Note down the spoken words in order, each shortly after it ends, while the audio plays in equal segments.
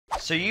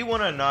So you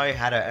want to know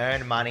how to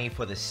earn money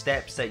for the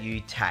steps that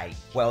you take?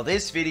 Well,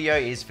 this video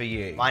is for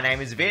you. My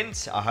name is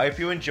Vince. I hope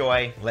you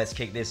enjoy. Let's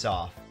kick this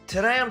off.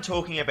 Today I'm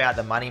talking about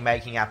the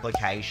money-making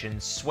application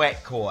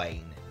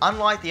Sweatcoin.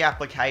 Unlike the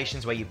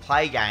applications where you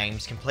play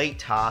games, complete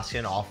tasks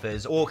and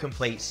offers, or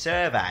complete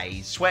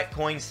surveys,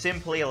 Sweatcoin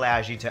simply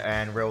allows you to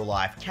earn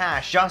real-life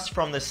cash just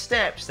from the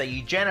steps that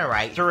you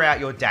generate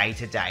throughout your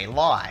day-to-day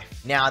life.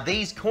 Now,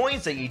 these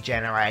coins that you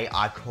generate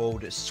are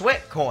called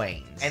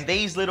Sweatcoins, and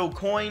these little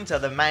coins are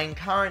the main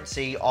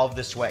currency of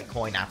the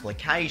Sweatcoin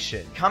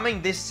application.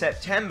 Coming this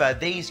September,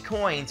 these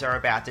coins are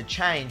about to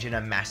change in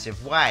a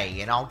massive way,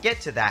 and I'll get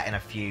to that in a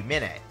few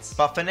minutes.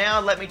 But for now,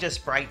 let me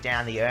just break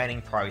down the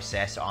earning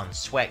process on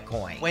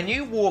Sweatcoin. When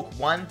you walk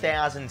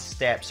 1,000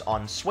 steps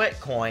on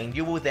Sweatcoin,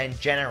 you will then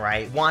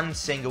generate one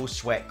single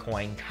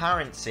Sweatcoin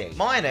currency,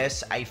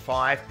 minus a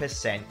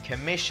 5%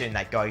 commission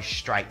that goes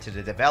straight to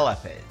the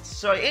developers.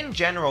 So in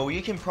general,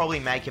 you can probably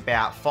make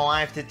about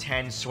 5 to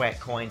 10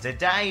 Sweatcoins a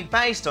day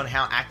based on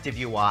how active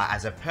you are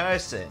as a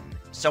person.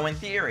 So in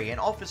theory, an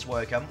office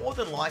worker more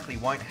than likely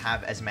won't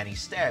have as many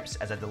steps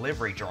as a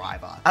delivery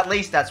driver. At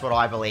least that's what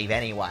I believe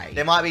anyway.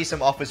 There might be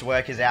some office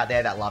workers out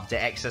there that love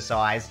to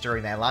exercise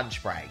during their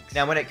lunch breaks.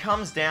 Now when it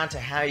comes down to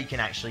how you can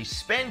actually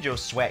spend your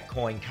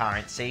Sweatcoin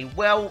currency,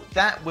 well,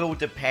 that will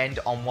depend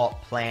on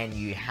what plan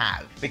you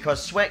have.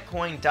 Because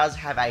Sweatcoin does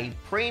have a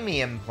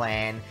premium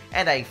plan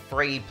and a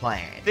free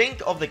plan.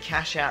 Think of the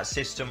cash out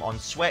system on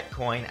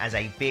Sweatcoin as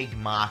a big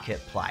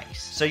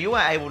marketplace. So you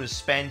are able to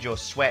spend your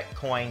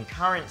Sweatcoin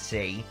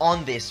currency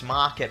on this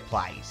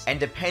marketplace, and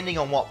depending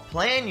on what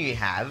plan you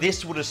have,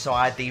 this will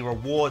decide the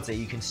rewards that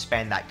you can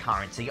spend that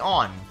currency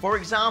on. For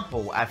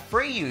example, a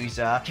free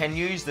user can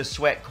use the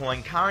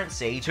Sweatcoin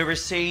currency to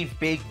receive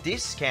big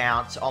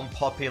discounts on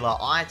popular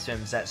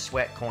items that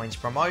Sweatcoin's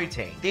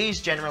promoting. These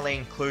generally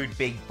include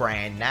big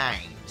brand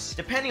names.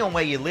 Depending on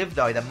where you live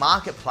though, the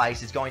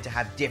marketplace is going to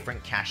have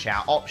different cash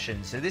out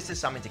options, so this is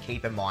something to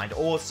keep in mind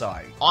also.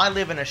 I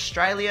live in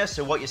Australia,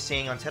 so what you're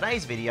seeing on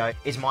today's video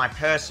is my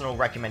personal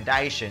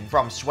recommendation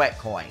from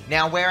Sweatcoin.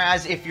 Now,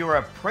 whereas if you're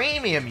a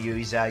premium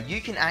user,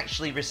 you can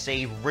actually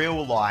receive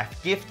real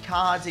life gift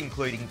cards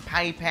including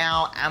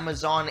PayPal,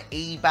 Amazon,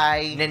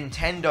 eBay,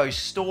 Nintendo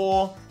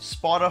Store,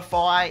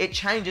 Spotify. It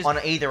changes on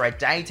either a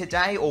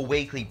day-to-day or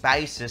weekly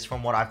basis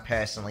from what I've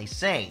personally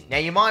seen. Now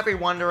you might be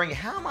wondering,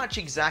 how much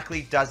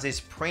exactly does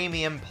this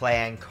premium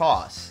plan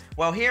cost?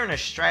 Well, here in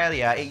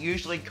Australia, it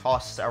usually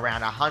costs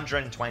around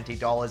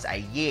 $120 a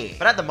year.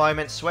 But at the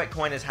moment,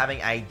 Sweatcoin is having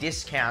a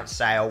discount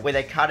sale where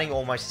they're cutting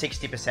almost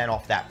 60%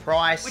 off that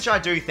price, which I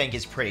do think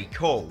is pretty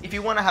cool. If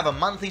you want to have a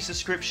monthly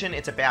subscription,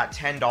 it's about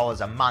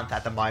 $10 a month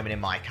at the moment in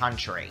my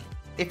country.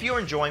 If you're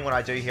enjoying what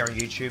I do here on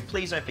YouTube,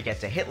 please don't forget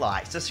to hit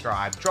like,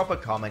 subscribe, drop a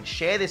comment,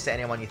 share this to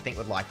anyone you think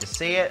would like to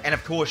see it, and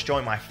of course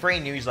join my free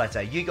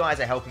newsletter. You guys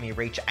are helping me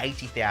reach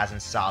 80,000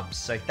 subs,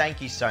 so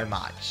thank you so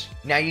much.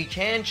 Now you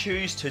can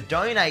choose to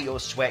donate your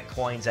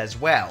Sweatcoins as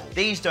well.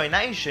 These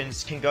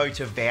donations can go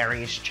to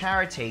various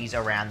charities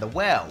around the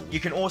world. You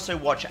can also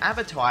watch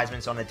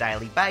advertisements on a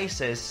daily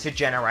basis to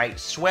generate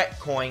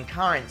Sweatcoin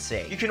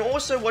currency. You can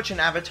also watch an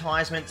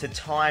advertisement to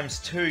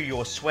 ×2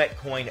 your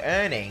Sweatcoin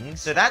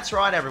earnings. So that's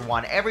right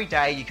everyone, every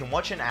day you can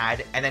watch an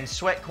ad and then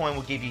Sweatcoin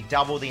will give you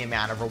double the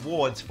amount of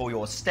rewards for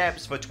your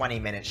steps for 20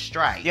 minutes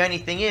straight. The only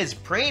thing is,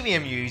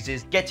 premium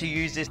users get to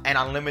use this an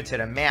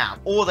unlimited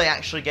amount, or they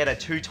actually get a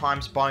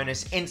 2x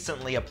bonus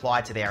instantly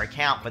applied to their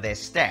account for their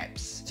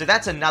steps. So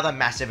that's another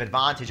massive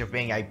advantage of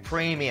being a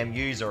premium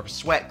user of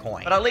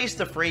Sweatcoin. But at least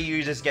the free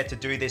users get to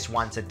do this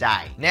once a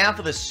day. Now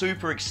for the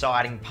super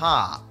exciting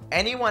part.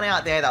 Anyone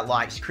out there that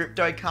likes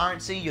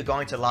cryptocurrency, you're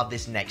going to love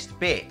this next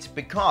bit,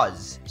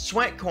 because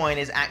Sweatcoin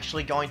is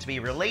actually going to be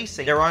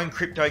releasing their own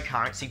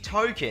cryptocurrency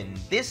token.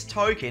 This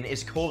token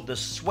is called the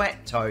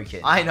Sweat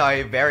token. I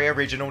know, very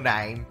original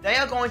name. They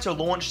are going to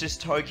launch this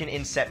token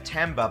in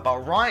September,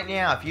 but right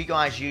now, if you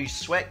guys use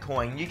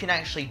Sweatcoin, you can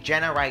actually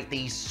generate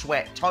these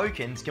Sweat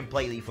tokens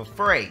completely for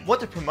free. What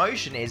the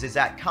promotion is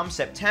that come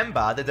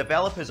September, the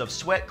developers of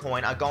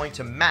Sweatcoin are going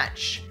to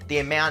match the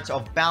amount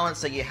of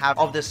balance that you have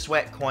of the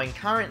Sweatcoin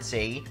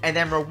currency and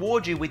then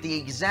reward you with the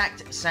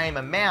exact same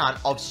amount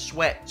of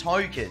Sweat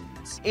tokens.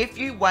 If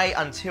you wait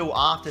until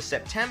after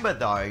September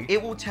though, it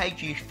will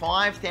take you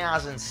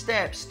 5,000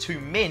 steps to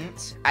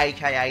mint,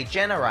 aka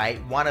generate,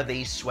 one of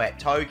these Sweat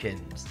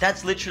tokens.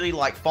 That's literally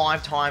like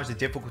 5 times the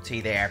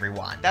difficulty there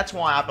everyone. That's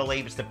why I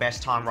believe it's the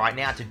best time right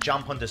now to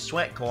jump onto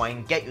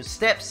Sweatcoin, get your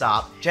steps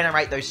up,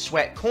 generate those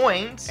Sweat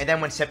coins, and then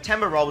when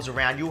September rolls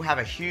around, you'll have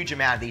a huge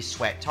amount of these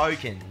Sweat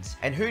tokens.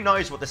 And who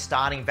knows what the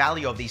starting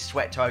value of these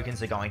Sweat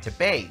tokens are going to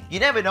be.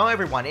 You never know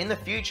everyone, in the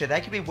future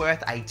they could be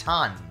worth a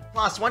ton.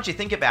 Plus, once you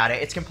think about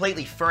it, it's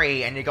completely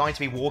free and you're going to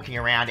be walking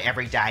around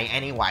every day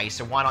anyway,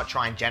 so why not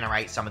try and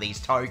generate some of these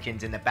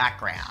tokens in the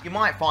background? You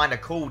might find a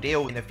cool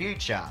deal in the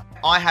future.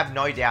 I have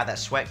no doubt that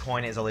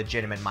Sweatcoin is a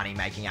legitimate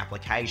money-making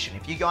application.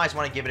 If you guys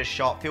want to give it a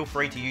shot, feel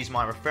free to use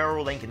my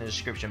referral link in the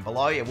description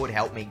below. It would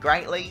help me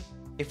greatly.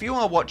 If you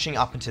are watching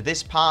up until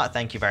this part,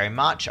 thank you very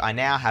much. I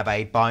now have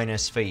a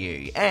bonus for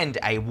you and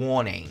a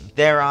warning.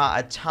 There are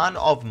a ton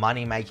of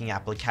money making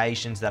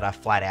applications that are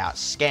flat out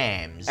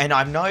scams, and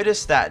I've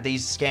noticed that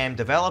these scam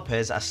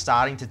developers are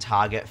starting to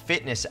target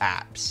fitness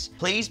apps.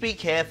 Please be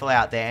careful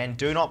out there and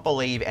do not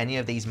believe any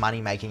of these money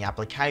making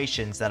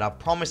applications that are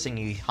promising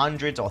you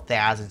hundreds or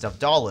thousands of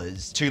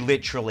dollars to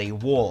literally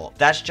walk.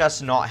 That's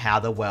just not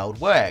how the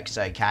world works,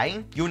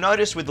 okay? You'll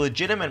notice with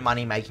legitimate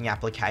money making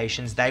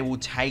applications, they will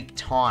take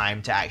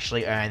time to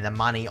actually earn the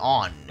money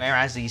on,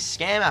 whereas these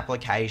scam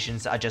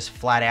applications are just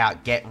flat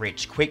out get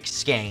rich quick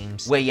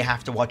schemes where you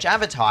have to watch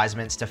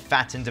advertisements to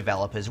fatten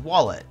developers'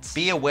 wallets.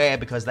 Be aware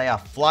because they are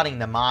flooding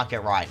the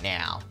market right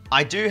now.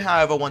 I do,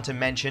 however, want to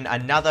mention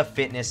another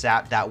fitness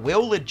app that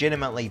will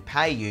legitimately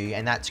pay you,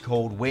 and that's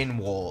called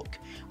Winwalk.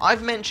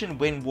 I've mentioned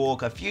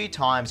Winwalk a few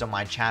times on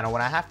my channel,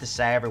 and I have to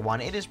say, everyone,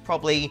 it is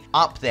probably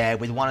up there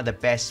with one of the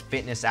best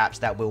fitness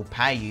apps that will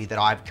pay you that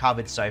I've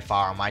covered so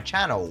far on my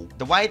channel.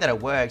 The way that it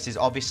works is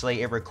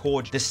obviously it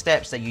records the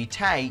steps that you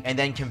take and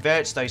then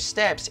converts those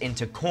steps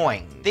into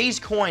coins. These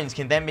coins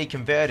can then be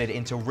converted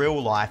into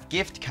real life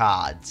gift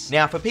cards.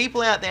 Now, for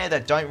people out there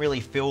that don't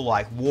really feel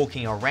like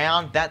walking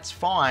around, that's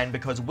fine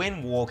because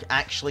Winwalk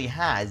actually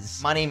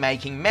has money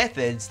making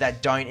methods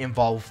that don't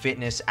involve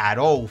fitness at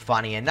all,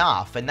 funny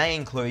enough, and they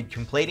include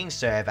completing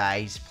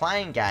surveys,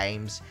 playing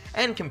games,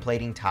 and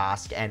completing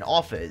tasks and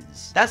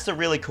offers. That's the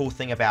really cool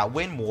thing about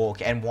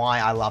Winwalk and why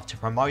I love to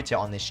promote it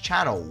on this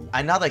channel.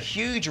 Another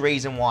huge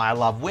reason why I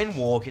love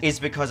Winwalk is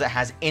because it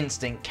has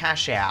instant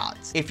cash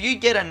outs. If you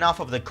get enough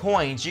of the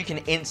coins, you can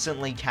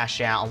instantly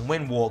cash out on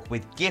Winwalk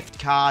with gift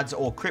cards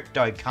or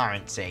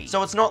cryptocurrency.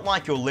 So it's not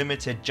like you're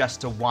limited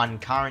just to one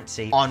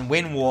currency on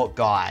Winwalk,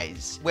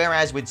 guys.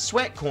 Whereas with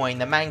Sweatcoin,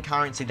 the main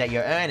currency that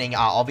you're earning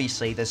are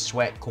obviously the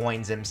sweat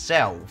coins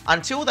themselves.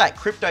 Until that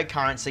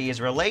cryptocurrency is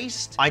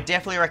released, I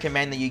definitely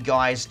recommend that you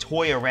guys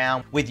toy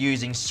around with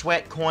using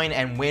Sweatcoin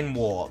and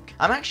Winwalk.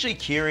 I'm actually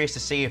curious to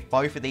see if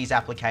both of these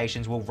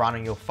applications will run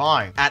on your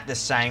phone at the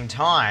same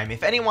time.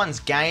 If anyone's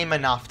game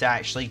enough to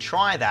actually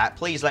try that,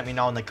 please let me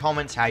know in the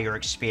comments how your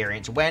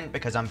experience went,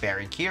 because I'm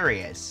very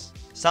curious.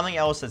 Something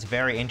else that's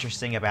very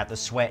interesting about the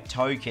Sweat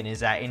token is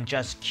that in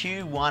just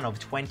Q1 of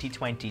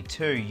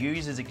 2022,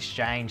 users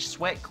exchanged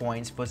Sweat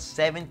coins for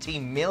 70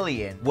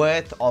 million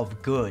worth of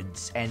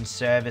goods and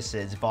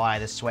services via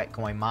the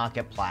Sweatcoin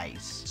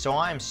marketplace. So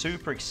I am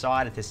super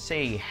excited to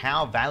see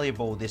how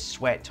valuable this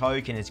Sweat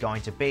token is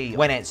going to be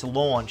when it's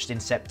launched in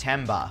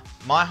September.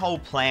 My whole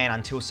plan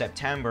until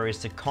September is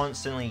to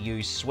constantly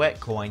use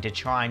Sweatcoin to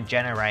try and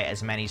generate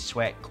as many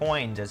Sweat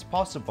coins as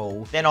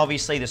possible. Then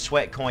obviously the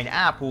Sweatcoin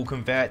app will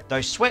convert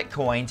those Sweat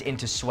coins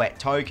into Sweat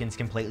tokens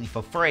completely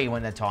for free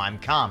when the time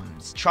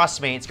comes.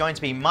 Trust me, it's going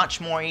to be much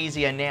more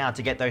easier now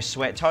to get those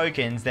Sweat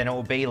tokens than it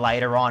will be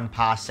later on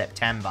past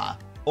September.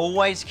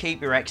 Always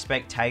keep your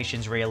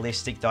expectations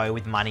realistic though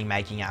with money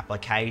making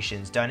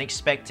applications. Don't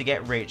expect to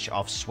get rich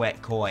off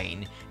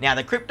Sweatcoin. Now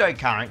the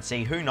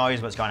cryptocurrency, who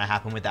knows what's going to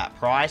happen with that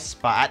price,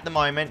 but at the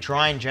moment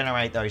try and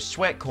generate those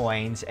Sweat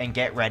coins and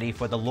get ready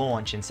for the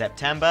launch in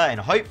September, and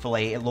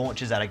hopefully it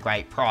launches at a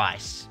great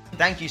price.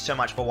 Thank you so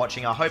much for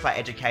watching. I hope I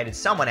educated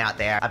someone out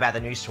there about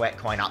the new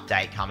Sweatcoin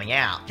update coming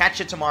out. Catch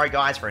you tomorrow,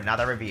 guys, for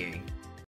another review.